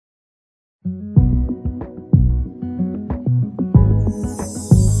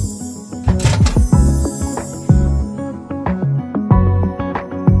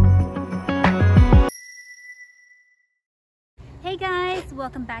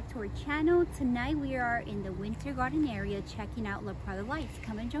welcome back to our channel. Tonight we are in the Winter Garden area checking out Laprada Lights.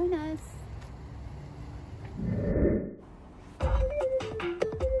 Come and join us.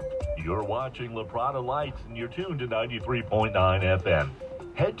 You're watching Laprada Lights and you're tuned to 93.9 FM.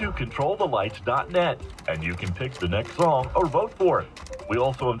 Head to controlthelights.net and you can pick the next song or vote for it. We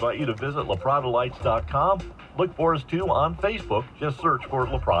also invite you to visit lapradalights.com. Look for us too on Facebook. Just search for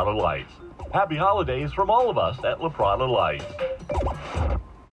Laprada Lights. Happy holidays from all of us at Laprada Lights.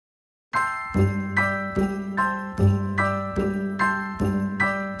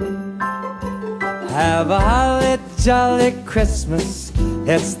 Have a holly jolly Christmas.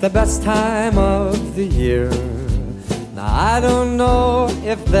 It's the best time of the year. Now I don't know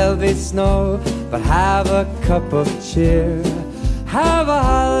if there'll be snow, but have a cup of cheer. Have a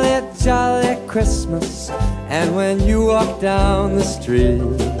holly jolly Christmas. And when you walk down the street,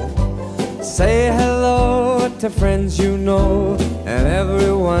 say hello to friends you know and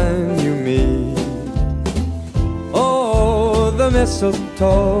everyone you meet. Oh, the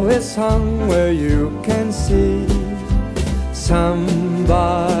mistletoe is hung where you can see.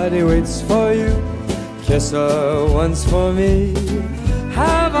 Somebody waits for you, kiss her once for me.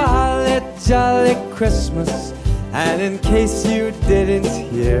 Have a holly jolly Christmas. And in case you didn't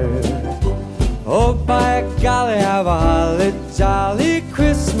hear, oh, by golly, have a holly jolly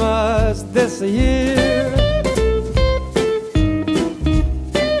Christmas this year.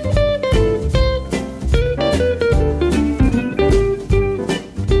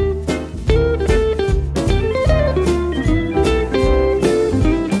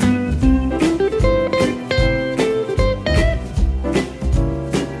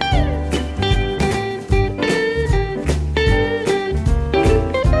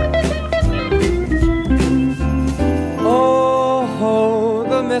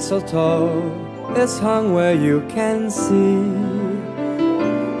 Mistletoe is hung where you can see.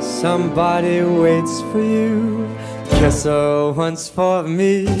 Somebody waits for you, kiss her once for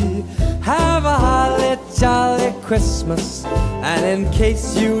me. Have a holly jolly Christmas. And in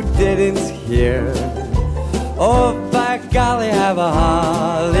case you didn't hear, oh, by golly, have a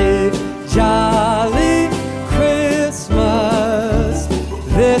holly jolly Christmas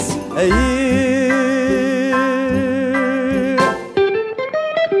this year.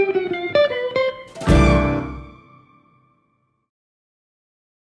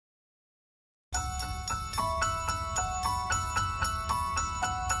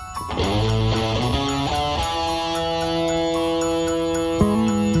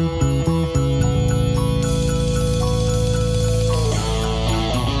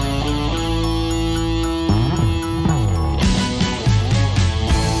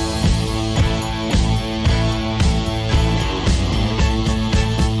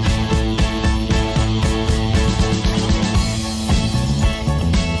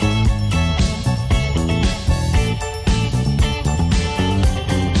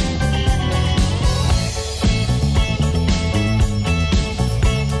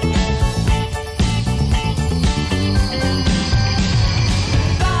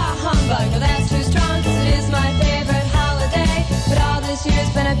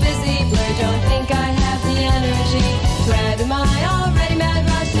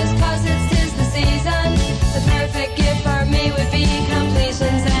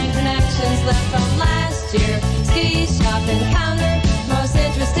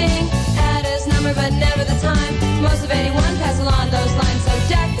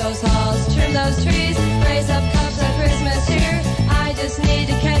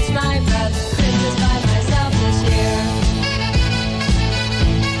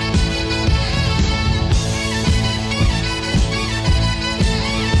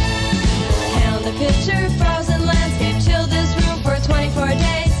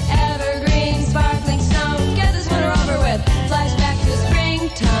 Flashback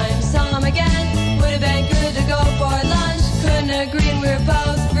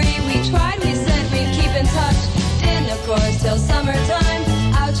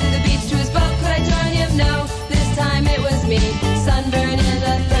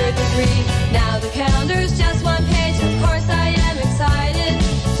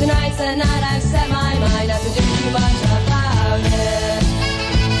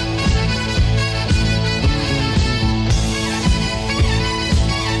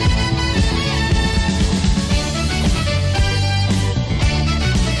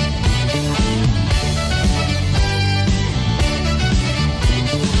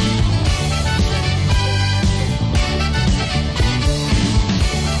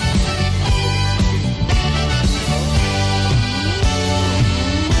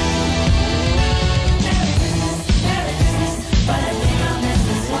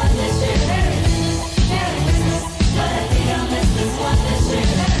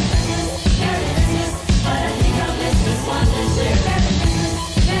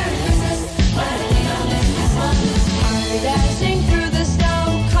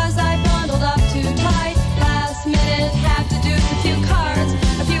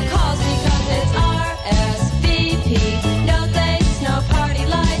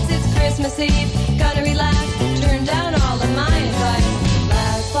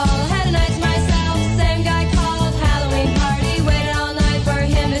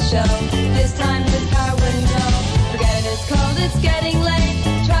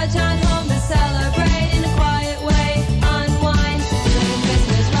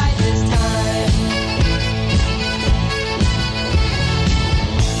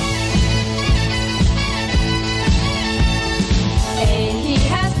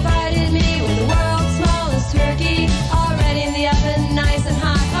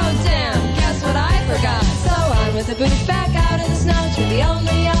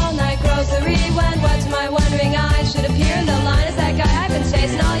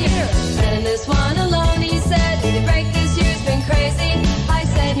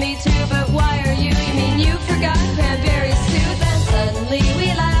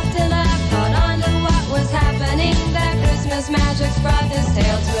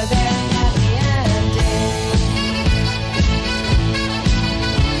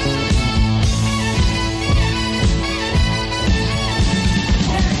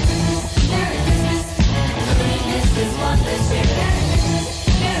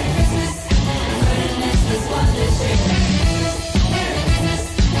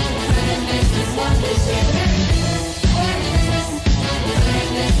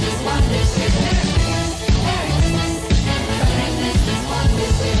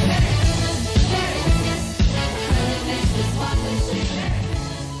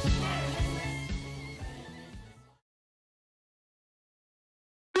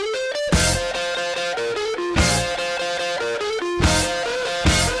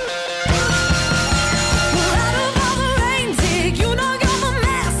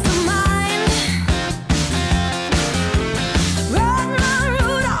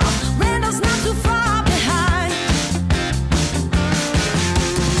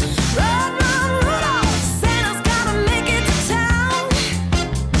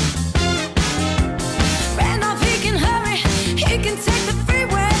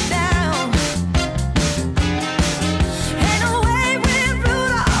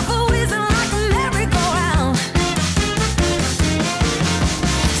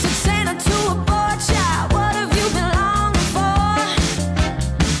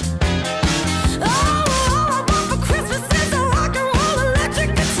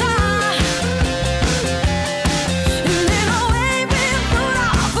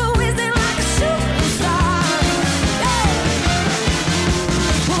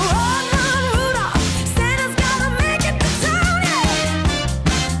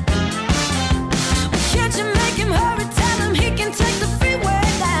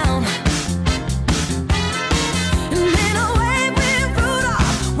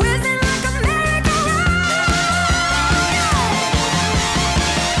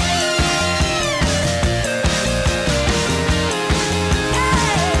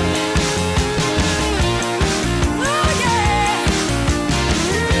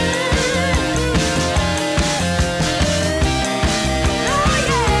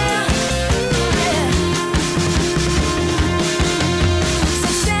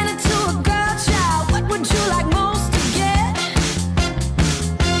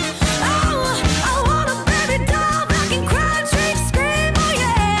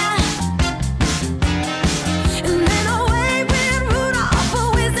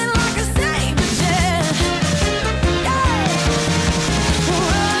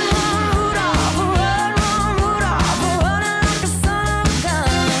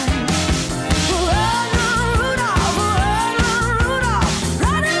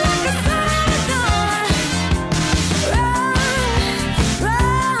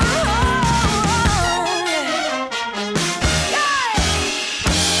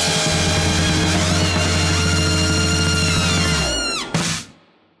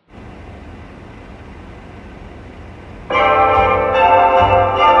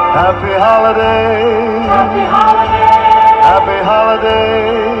Happy holidays. Happy holidays. Happy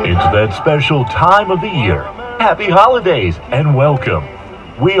holidays. It's that special time of the year. Happy holidays and welcome.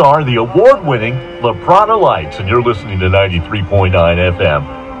 We are the award-winning Laprada Lights, and you're listening to 93.9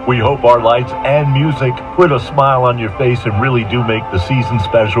 FM. We hope our lights and music put a smile on your face and really do make the season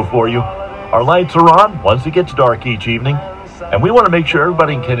special for you. Our lights are on once it gets dark each evening, and we want to make sure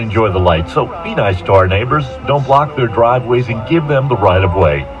everybody can enjoy the lights. So be nice to our neighbors. Don't block their driveways and give them the right of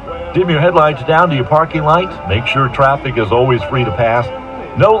way. Dim your headlights down to your parking lights. Make sure traffic is always free to pass.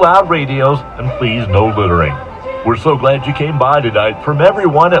 No loud radios, and please no littering. We're so glad you came by tonight. From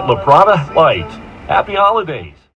everyone at Laprada Lights, happy holidays.